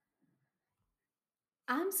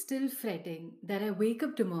I'm still fretting that I wake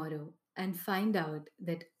up tomorrow and find out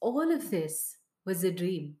that all of this was a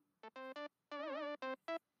dream.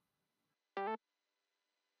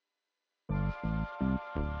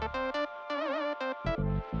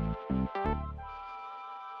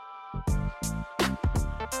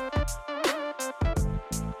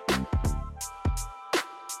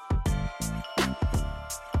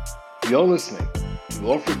 You're listening to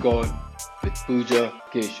All for God with Pooja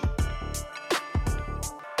Keshu.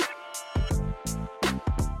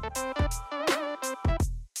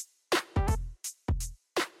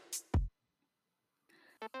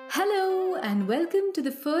 Hello, and welcome to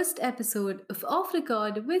the first episode of Off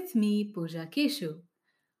Record with me, Pooja Keshu.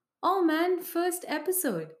 Oh man, first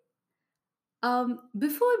episode.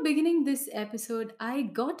 Before beginning this episode, I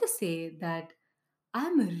got to say that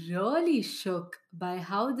I'm really shook by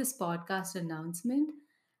how this podcast announcement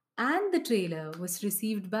and the trailer was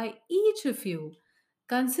received by each of you,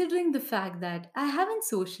 considering the fact that I haven't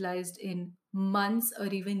socialized in months or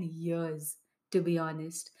even years, to be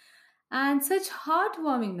honest. And such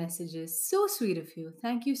heartwarming messages. So sweet of you.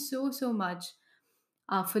 Thank you so much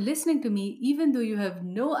for listening to me, even though you have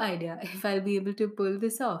no idea if I'll be able to pull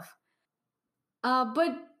this off.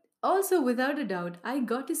 But also, without a doubt, I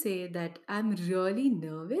got to say that I'm really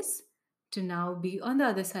nervous to now be on the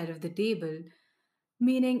other side of the table,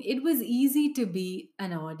 meaning it was easy to be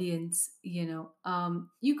an audience.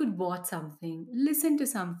 You could watch something, listen to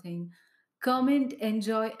something, comment,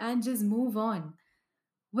 enjoy, and just move on.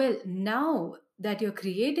 Well, now that you're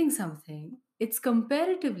creating something, it's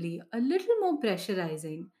comparatively a little more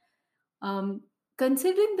pressurizing, um,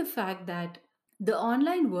 considering the fact that the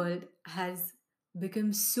online world has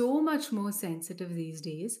become so much more sensitive these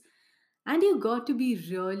days, and you got to be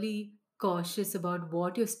really cautious about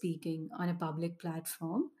what you're speaking on a public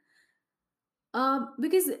platform,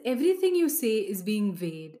 because everything you say is being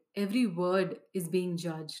weighed, every word is being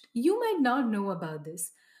judged. You might not know about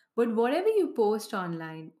this, but whatever you post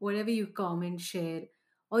online, whatever you comment, share,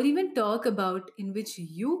 or even talk about in which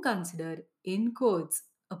you consider, in quotes,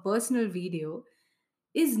 a personal video,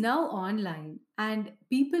 is now online and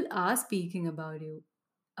people are speaking about you.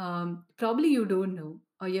 Probably you don't know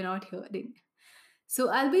or you're not hearing. So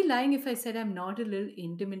I'll be lying if I said I'm not a little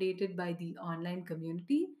intimidated by the online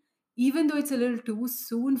community, even though it's a little too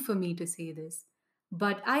soon for me to say this.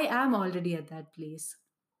 But I am already at that place.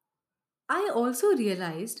 I also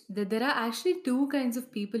realized that there are actually two kinds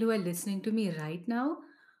of people who are listening to me right now.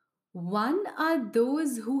 One are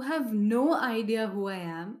those who have no idea who I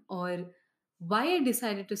am or why I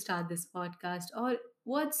decided to start this podcast or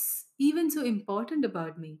what's even so important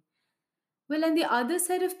about me. Well, and the other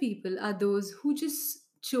side of people are those who just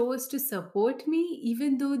chose to support me,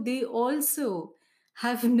 even though they also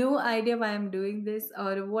have no idea why I'm doing this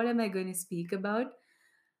or what am I going to speak about.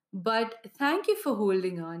 But thank you for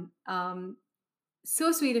holding on.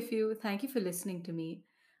 So sweet of you. Thank you for listening to me.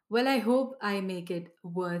 Well, I hope I make it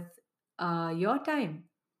worth your time.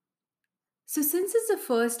 So, since it's the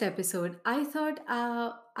first episode, I thought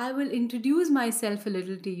I will introduce myself a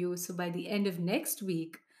little to you. So, by the end of next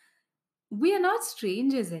week, we are not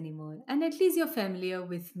strangers anymore, and at least you're familiar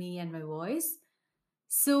with me and my voice.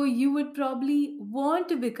 So, you would probably want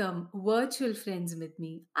to become virtual friends with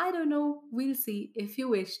me. I don't know, we'll see if you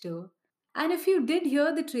wish to. And if you did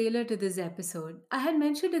hear the trailer to this episode, I had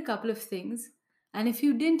mentioned a couple of things, and if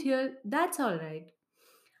you didn't hear, that's alright.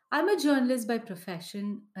 I'm a journalist by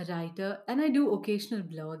profession, a writer, and I do occasional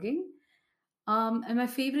blogging. And my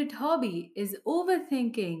favorite hobby is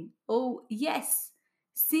overthinking. Oh, yes.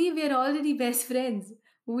 See, we're already best friends.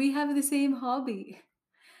 We have the same hobby.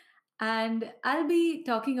 And I'll be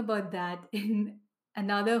talking about that in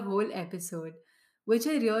another whole episode, which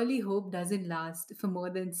I really hope doesn't last for more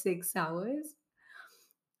than 6 hours.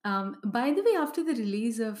 By the way, after the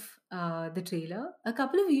release of the trailer, a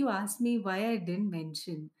couple of you asked me why I didn't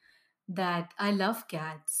mention that I love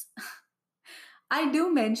cats. I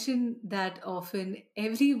do mention that often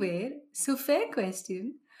everywhere, so fair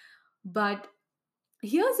question. But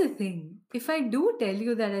here's the thing, if I do tell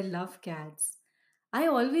you that I love cats, I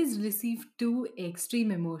always receive two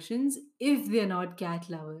extreme emotions if they're not cat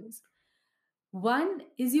lovers. One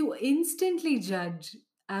is you instantly judge,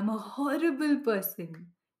 I'm a horrible person.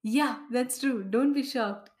 Yeah, that's true. Don't be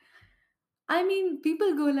shocked. I mean,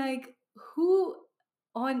 people go like, who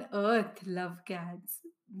on earth love cats?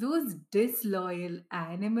 Those disloyal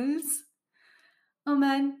animals? Oh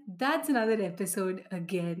man, that's another episode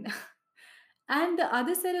again. And the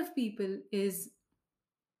other set of people is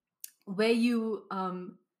where you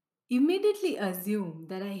immediately assume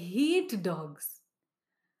that I hate dogs.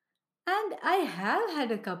 And I have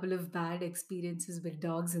had a couple of bad experiences with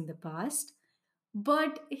dogs in the past.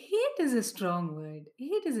 But hate is a strong word.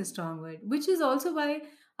 Hate is a strong word, which is also why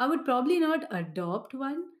I would probably not adopt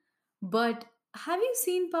one. But have you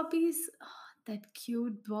seen puppies? Ah, that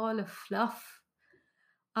cute ball of fluff.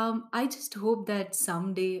 I just hope that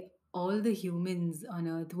someday all the humans on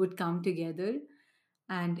earth would come together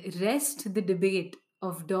and rest the debate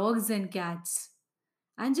of dogs and cats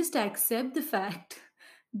and just accept the fact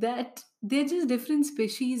that they're just different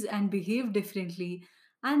species and behave differently,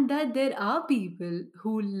 and that there are people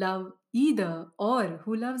who love either or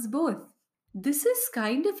who loves both. This is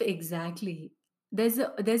kind of exactly, there's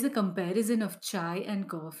a comparison of chai and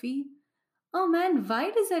coffee. Oh man,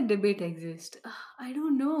 why does that debate exist? I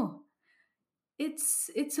don't know. It's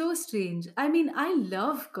so strange. I mean, I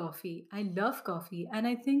love coffee. I love coffee, and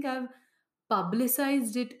I think I've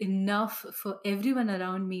publicized it enough for everyone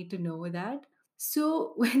around me to know that.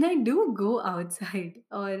 So when I do go outside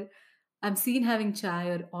or I'm seen having chai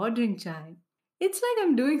or ordering chai, it's like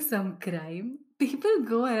I'm doing some crime. People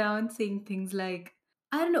go around saying things like,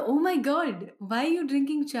 I don't know, oh my god, why are you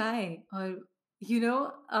drinking chai? Or, you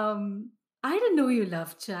know, I didn't know you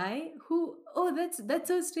love chai. Who, oh, that's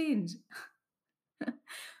so strange.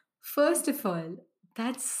 First of all,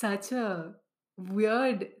 that's such a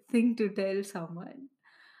weird thing to tell someone.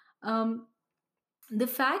 Um, the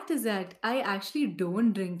fact is that I actually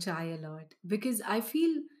don't drink chai a lot because I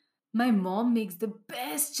feel my mom makes the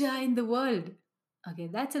best chai in the world. Okay,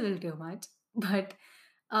 that's a little too much, but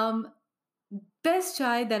um, best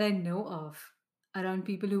chai that I know of around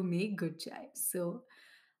people who make good chai. So,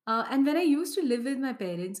 and when I used to live with my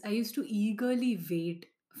parents, I used to eagerly wait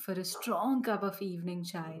for a strong cup of evening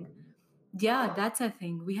chai. Yeah, that's a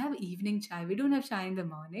thing. We have evening chai. We don't have chai in the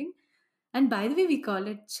morning. And by the way, we call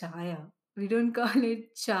it chaya. We don't call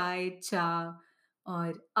it chai, cha,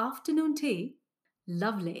 or afternoon tea.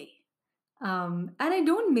 Lovely. And I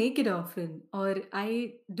don't make it often, or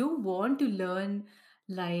I don't want to learn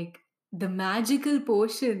like the magical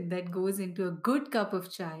potion that goes into a good cup of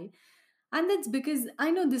chai. And that's because I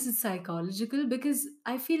know this is psychological, because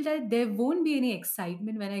I feel that there won't be any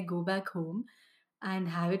excitement when I go back home and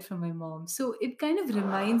have it from my mom. So it kind of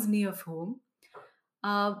reminds me of home.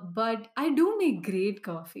 But I do make great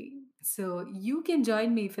coffee. So you can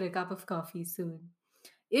join me for a cup of coffee soon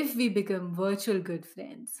if we become virtual good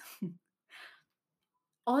friends.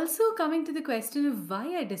 Also, coming to the question of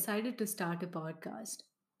why I decided to start a podcast.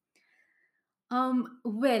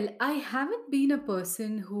 Well, I haven't been a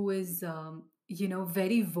person who is,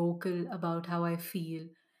 very vocal about how I feel.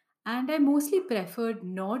 And I mostly preferred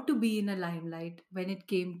not to be in a limelight when it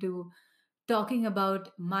came to talking about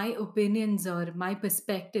my opinions or my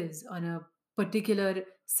perspectives on a particular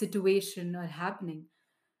situation or happening.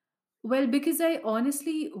 Well, because I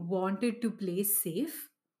honestly wanted to play safe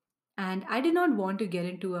and I did not want to get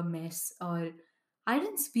into a mess, or I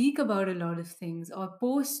didn't speak about a lot of things or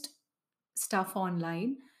post stuff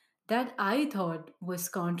online that I thought was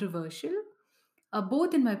controversial,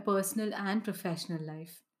 both in my personal and professional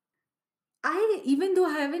life. Even though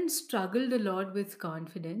I haven't struggled a lot with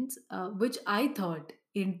confidence, which I thought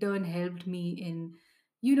in turn helped me in,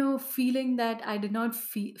 feeling that I did not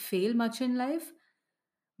fail much in life.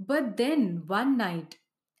 But then one night,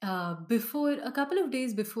 before a couple of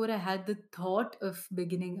days before I had the thought of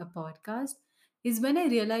beginning a podcast, is when I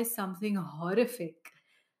realized something horrific,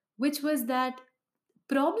 which was that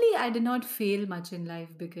probably I did not fail much in life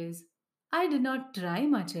because I did not try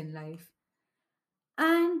much in life.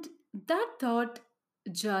 And that thought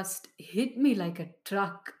just hit me like a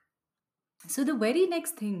truck. So the very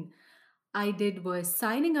next thing I did was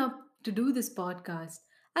signing up to do this podcast.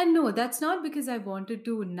 And no, that's not because I wanted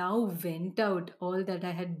to now vent out all that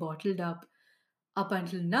I had bottled up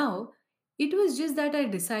until now. It was just that I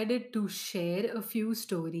decided to share a few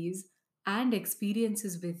stories and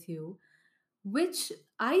experiences with you, which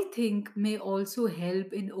I think may also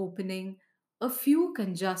help in opening a few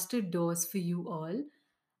congested doors for you all.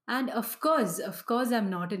 And of course, I'm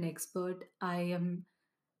not an expert. I'm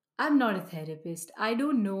not a therapist. I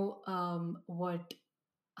don't know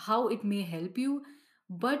how it may help you,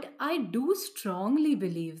 but I do strongly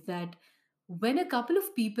believe that when a couple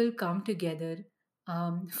of people come together,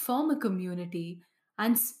 form a community,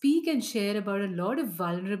 and speak and share about a lot of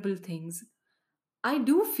vulnerable things, I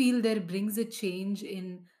do feel there brings a change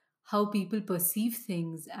in how people perceive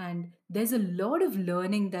things, and there's a lot of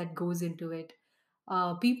learning that goes into it.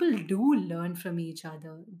 People do learn from each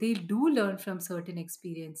other, they do learn from certain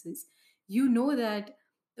experiences. You know that,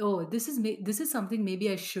 oh, this is something maybe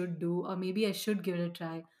I should do, or maybe I should give it a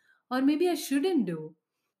try, or maybe I shouldn't do.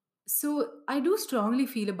 So I do strongly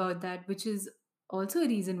feel about that, which is also a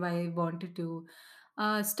reason why I wanted to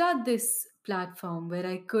start this platform where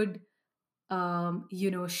I could,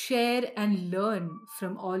 share and learn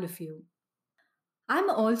from all of you. I'm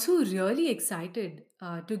also really excited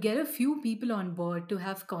to get a few people on board to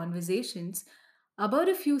have conversations about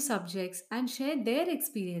a few subjects and share their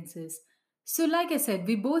experiences. So, like I said,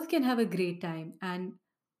 we both can have a great time, and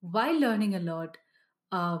while learning a lot,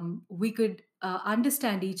 we could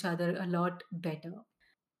understand each other a lot better.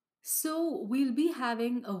 So, we'll be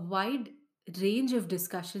having a wide range of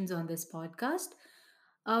discussions on this podcast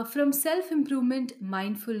from self improvement,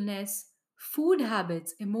 mindfulness, food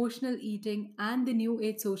habits, emotional eating, and the new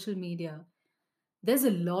age social media. There's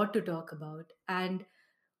a lot to talk about. And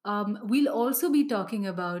we'll also be talking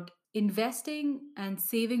about investing and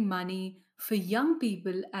saving money for young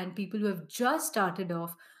people and people who have just started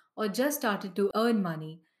off or just started to earn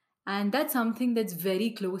money. And that's something that's very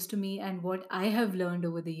close to me and what I have learned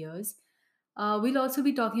over the years. We'll also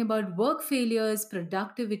be talking about work failures,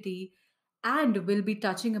 productivity, and we'll be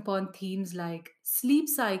touching upon themes like sleep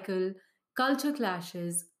cycle, culture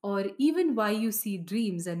clashes, or even why you see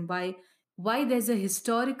dreams and why there's a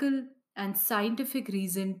historical and scientific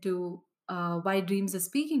reason to why dreams are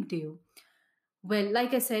speaking to you. Well,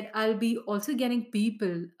 like I said, I'll be also getting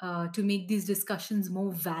people to make these discussions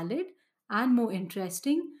more valid and more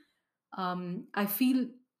interesting. I feel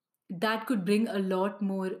that could bring a lot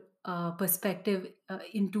more perspective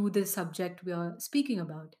into the subject we are speaking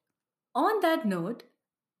about. On that note,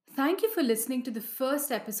 thank you for listening to the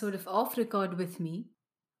first episode of Off Record with me.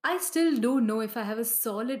 I still don't know if I have a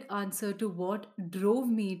solid answer to what drove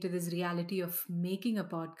me to this reality of making a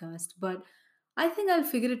podcast, but I think I'll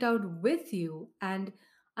figure it out with you. And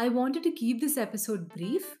I wanted to keep this episode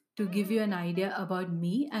brief to give you an idea about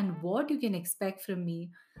me and what you can expect from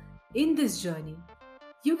me in this journey.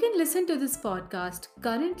 You can listen to this podcast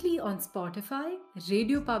currently on Spotify,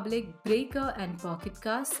 Radio Public, Breaker, and Pocket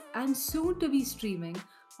Casts, and soon to be streaming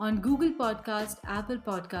on Google Podcast, Apple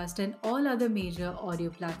Podcast, and all other major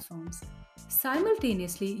audio platforms.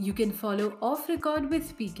 Simultaneously, you can follow Off Record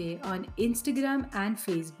with PK on Instagram and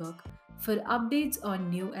Facebook for updates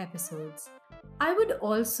on new episodes. I would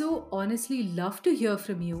also honestly love to hear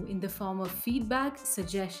from you in the form of feedback,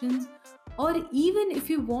 suggestions, or even if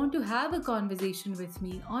you want to have a conversation with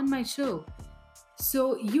me on my show.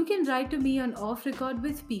 So you can write to me on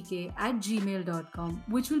offrecordwithpk at gmail.com,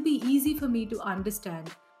 which will be easy for me to understand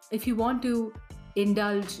if you want to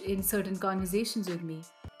indulge in certain conversations with me.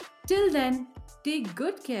 Till then, take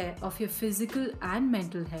good care of your physical and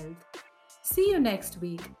mental health. See you next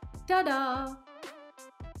week. Ta da!